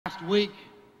Last week,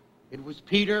 it was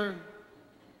Peter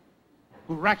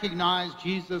who recognized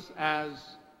Jesus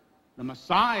as the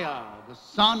Messiah, the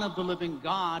Son of the living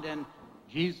God, and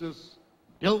Jesus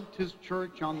built his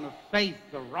church on the faith,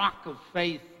 the rock of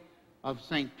faith of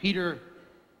St. Peter.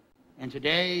 And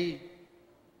today,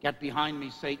 get behind me,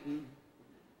 Satan.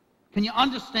 Can you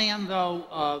understand,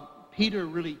 though, Peter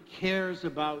really cares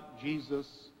about Jesus?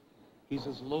 He's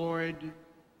his Lord,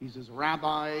 he's his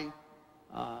rabbi,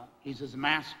 he's his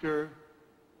master,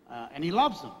 and he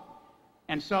loves him.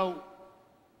 And so,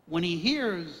 when he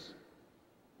hears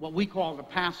what we call the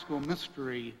Paschal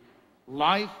mystery,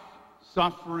 life,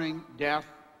 suffering, death,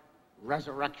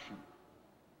 resurrection.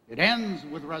 It ends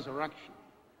with resurrection.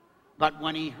 But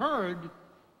when he heard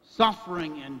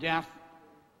suffering and death,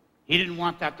 he didn't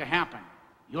want that to happen.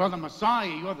 You're the Messiah,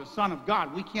 you're the Son of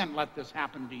God. We can't let this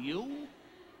happen to you.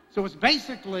 So it's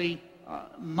basically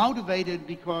motivated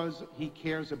because he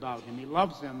cares about him. He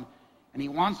loves him, and he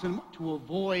wants him to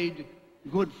avoid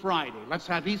Good Friday. Let's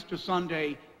have Easter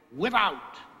Sunday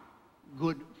without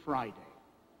Good Friday.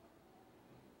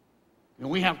 You know,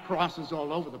 we have crosses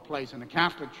all over the place. In the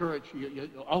Catholic Church, you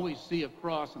always see a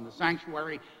cross in the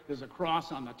sanctuary. There's a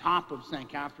cross on the top of St.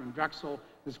 Catherine Drexel.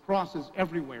 There's crosses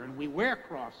everywhere, and we wear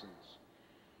crosses.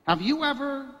 Have you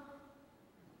ever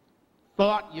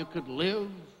thought you could live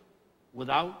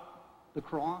without the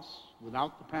cross,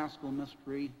 without the Paschal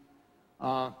mystery?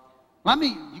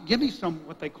 Give me some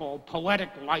what they call poetic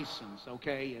license,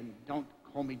 okay? And don't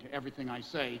hold me to everything I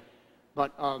say.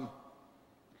 But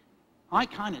I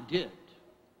kind of did.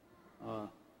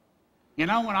 You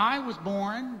know, when I was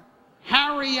born,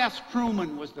 Harry S.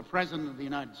 Truman was the President of the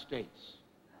United States.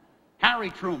 Harry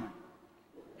Truman.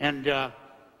 And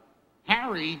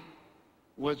Harry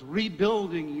was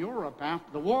rebuilding Europe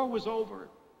after the war was over.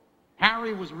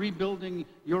 Harry was rebuilding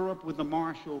Europe with the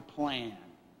Marshall Plan.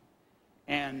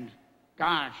 And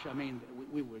gosh, I mean,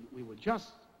 we were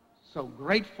just so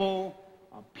grateful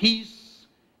of peace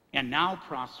and now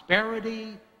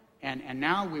prosperity, and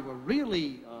now we were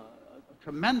really a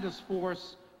tremendous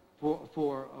force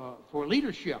for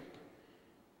leadership.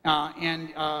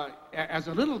 As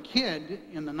a little kid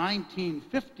in the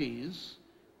 1950s,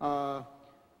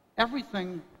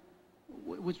 everything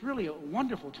was really a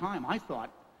wonderful time, I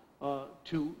thought,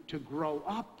 to grow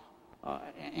up.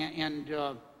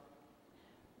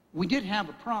 We did have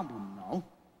a problem,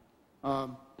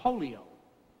 though. Polio.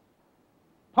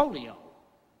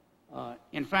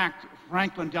 In fact,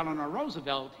 Franklin Delano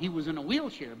Roosevelt, he was in a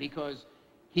wheelchair because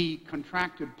he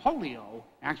contracted polio,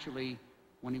 actually,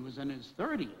 when he was in his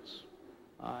 30s.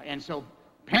 And so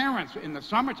parents in the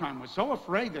summertime were so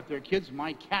afraid that their kids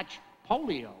might catch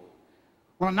polio.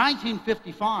 Well, in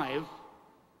 1955,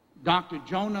 Dr.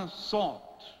 Jonah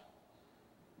Salt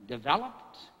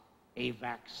developed a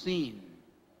vaccine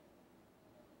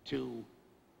to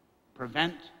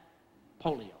prevent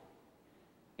polio.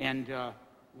 And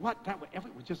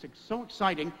it was just so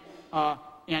exciting.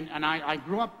 And I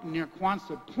grew up near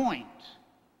Quonset Point.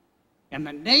 And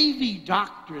the Navy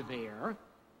doctor there,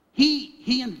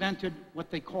 he invented what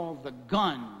they call the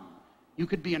gun. You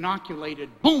could be inoculated,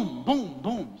 boom, boom,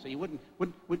 boom. So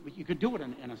you could do it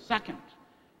in a second.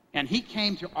 And he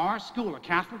came to our school, a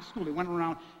Catholic school. He went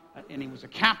around, and he was a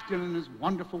captain in his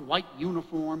wonderful white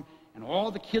uniform. And all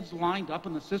the kids lined up,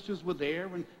 and the sisters were there,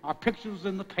 and our pictures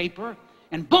in the paper.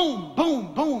 And boom,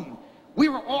 boom, boom. We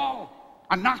were all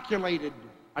inoculated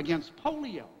against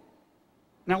polio.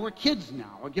 Now, we're kids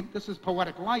now. This is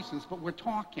poetic license, but we're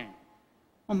talking.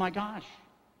 Oh, my gosh.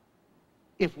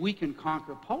 If we can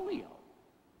conquer polio.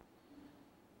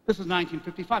 This is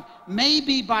 1955.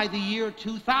 Maybe by the year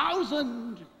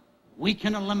 2000, we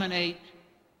can eliminate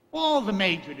all the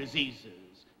major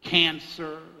diseases.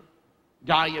 Cancer,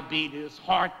 diabetes,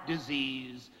 heart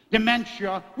disease,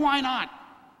 dementia. Why not?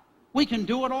 We can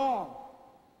do it all.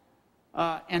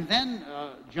 And then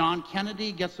John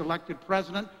Kennedy gets elected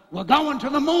president. We're going to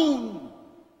the moon.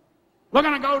 We're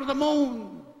going to go to the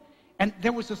moon. And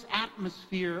there was this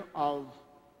atmosphere of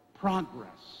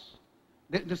progress.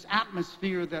 This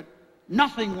atmosphere that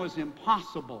nothing was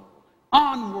impossible.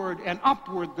 Onward and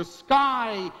upward, the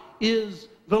sky is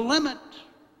the limit.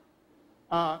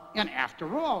 And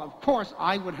after all, of course,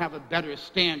 I would have a better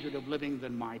standard of living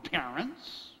than my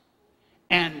parents.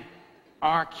 And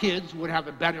our kids would have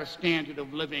a better standard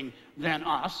of living than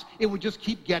us. It would just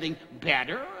keep getting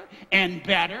better and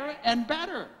better and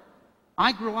better.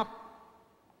 I grew up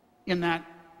in that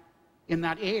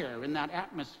air, in that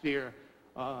atmosphere.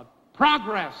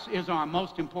 Progress is our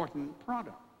most important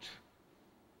product.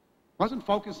 Wasn't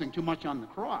focusing too much on the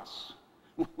cross.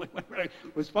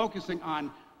 Was focusing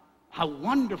on how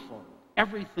wonderful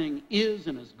everything is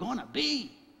and is going to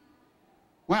be.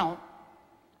 Well,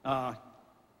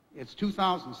 it's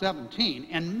 2017,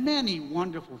 and many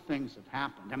wonderful things have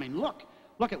happened. I mean, look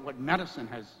at what medicine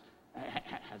has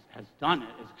done.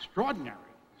 It's extraordinary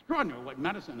what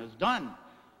medicine has done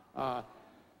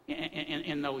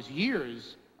in those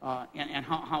years, and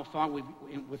how far we've,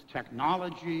 with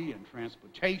technology and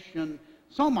transportation,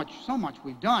 so much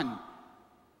we've done.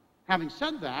 Having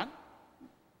said that,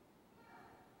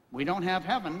 we don't have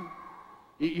heaven.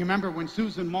 You remember when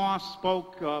Susan Moss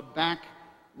spoke back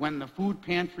when the food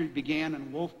pantry began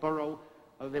in Wolfboro,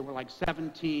 there were like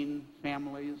 17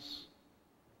 families.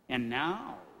 And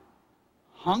now,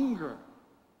 hunger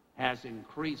has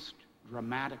increased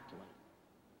dramatically.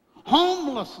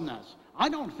 Homelessness. I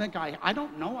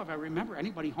don't know if I remember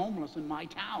anybody homeless in my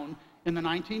town in the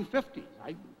 1950s.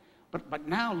 But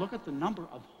now look at the number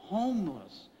of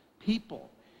homeless people.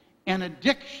 And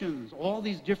addictions, all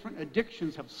these different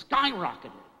addictions have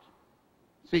skyrocketed.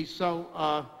 See, so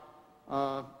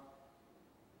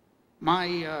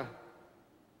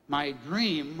my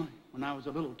dream when I was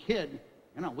a little kid,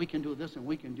 we can do this and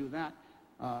we can do that.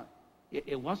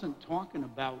 It wasn't talking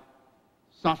about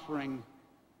suffering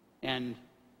and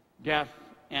death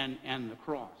and the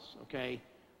cross, okay?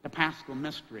 The Paschal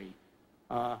mystery.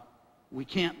 We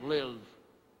can't live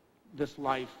this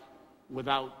life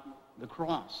without the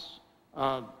cross.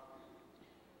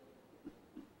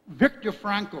 Viktor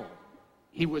Frankl,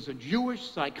 he was a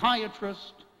Jewish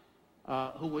psychiatrist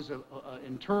who was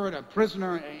interred a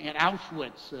prisoner at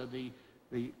Auschwitz,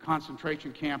 the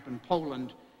concentration camp in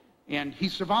Poland, and he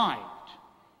survived.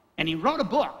 And he wrote a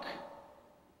book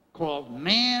called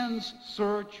Man's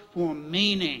Search for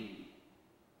Meaning.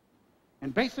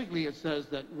 And basically it says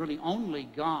that really only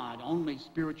God, only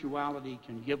spirituality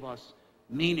can give us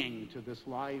meaning to this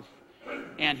life.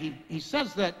 And he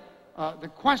says that the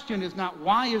question is not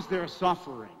why is there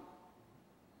suffering?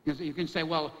 You can say,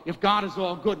 well, if God is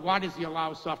all good, why does he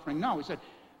allow suffering? No, he said,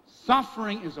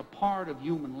 suffering is a part of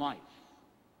human life.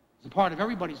 It's a part of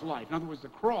everybody's life. In other words, the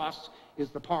cross is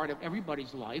the part of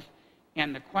everybody's life.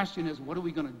 And the question is, what are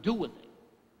we going to do with it?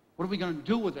 What are we going to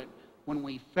do with it when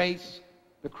we face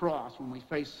the cross, when we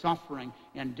face suffering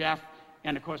and death?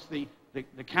 And of course, the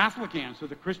Catholic answer,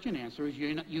 the Christian answer, is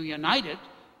you unite it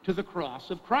to the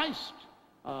cross of Christ.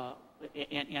 And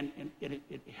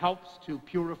it helps to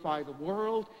purify the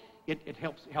world. It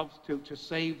helps to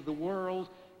save the world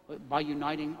by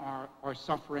uniting our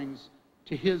sufferings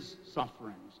to his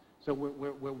sufferings. So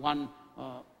we're one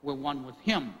with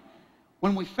him.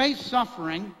 When we face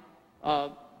suffering,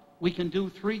 we can do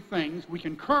three things. We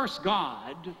can curse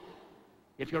God.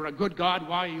 If you're a good God,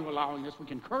 why are you allowing this? We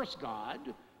can curse God.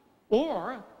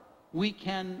 Or we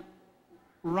can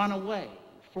run away,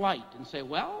 flight, and say,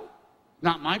 well,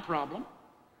 not my problem.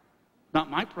 Not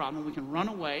my problem. We can run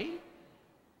away,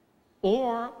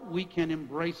 or we can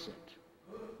embrace it.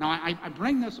 Now, I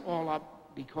bring this all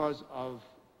up because of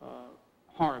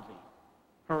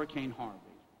Hurricane Harvey.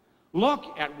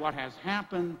 Look at what has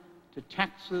happened to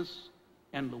Texas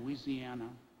and Louisiana.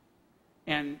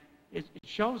 And it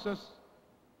shows us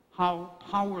how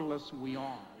powerless we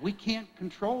are. We can't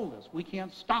control this. We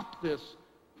can't stop this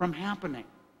from happening.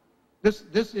 This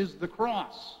is the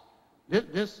cross.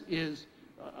 This is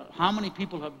how many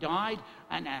people have died,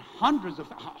 and hundreds of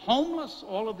homeless,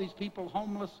 all of these people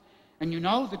homeless. And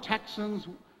the Texans,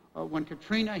 when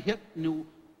Katrina hit New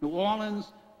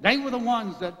Orleans, they were the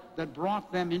ones that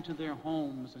brought them into their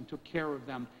homes and took care of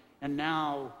them. And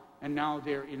now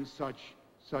they're in such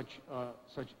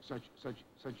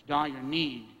dire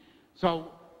need.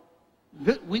 So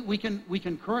we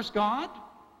can curse God.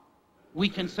 We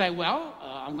can say, well,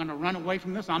 I'm going to run away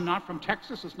from this. I'm not from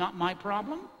Texas. It's not my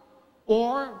problem.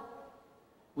 Or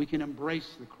we can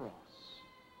embrace the cross.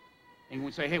 And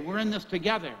we say, hey, we're in this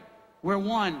together. We're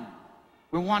one.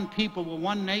 We're one people. We're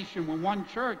one nation. We're one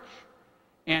church.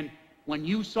 And when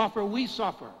you suffer, we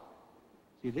suffer.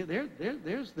 See,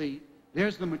 there's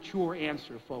the mature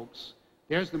answer, folks.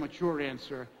 There's the mature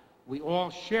answer. We all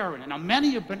share it. And now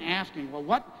many have been asking, well,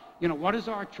 what is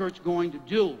our church going to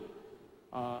do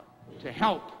to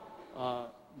help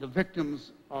the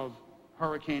victims of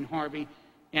Hurricane Harvey?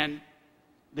 And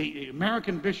the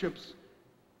American bishops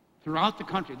throughout the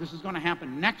country, this is going to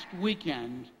happen next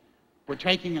weekend. We're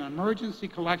taking an emergency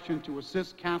collection to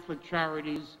assist Catholic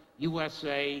Charities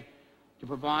USA to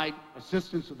provide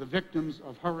assistance to the victims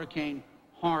of Hurricane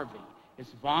Harvey.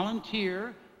 It's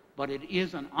volunteer, but it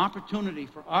is an opportunity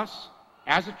for us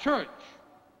as a church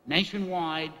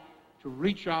nationwide to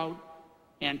reach out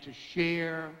and to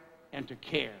share and to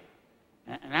care.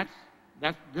 And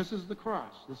this is the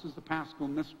cross. This is the Paschal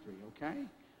mystery, okay?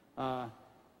 It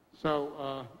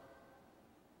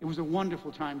was a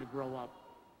wonderful time to grow up.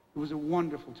 It was a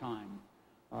wonderful time.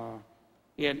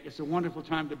 And it's a wonderful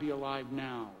time to be alive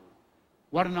now.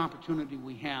 What an opportunity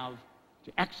we have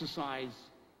to exercise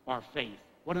our faith.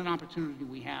 What an opportunity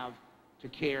we have to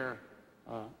care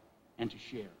and to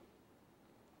share.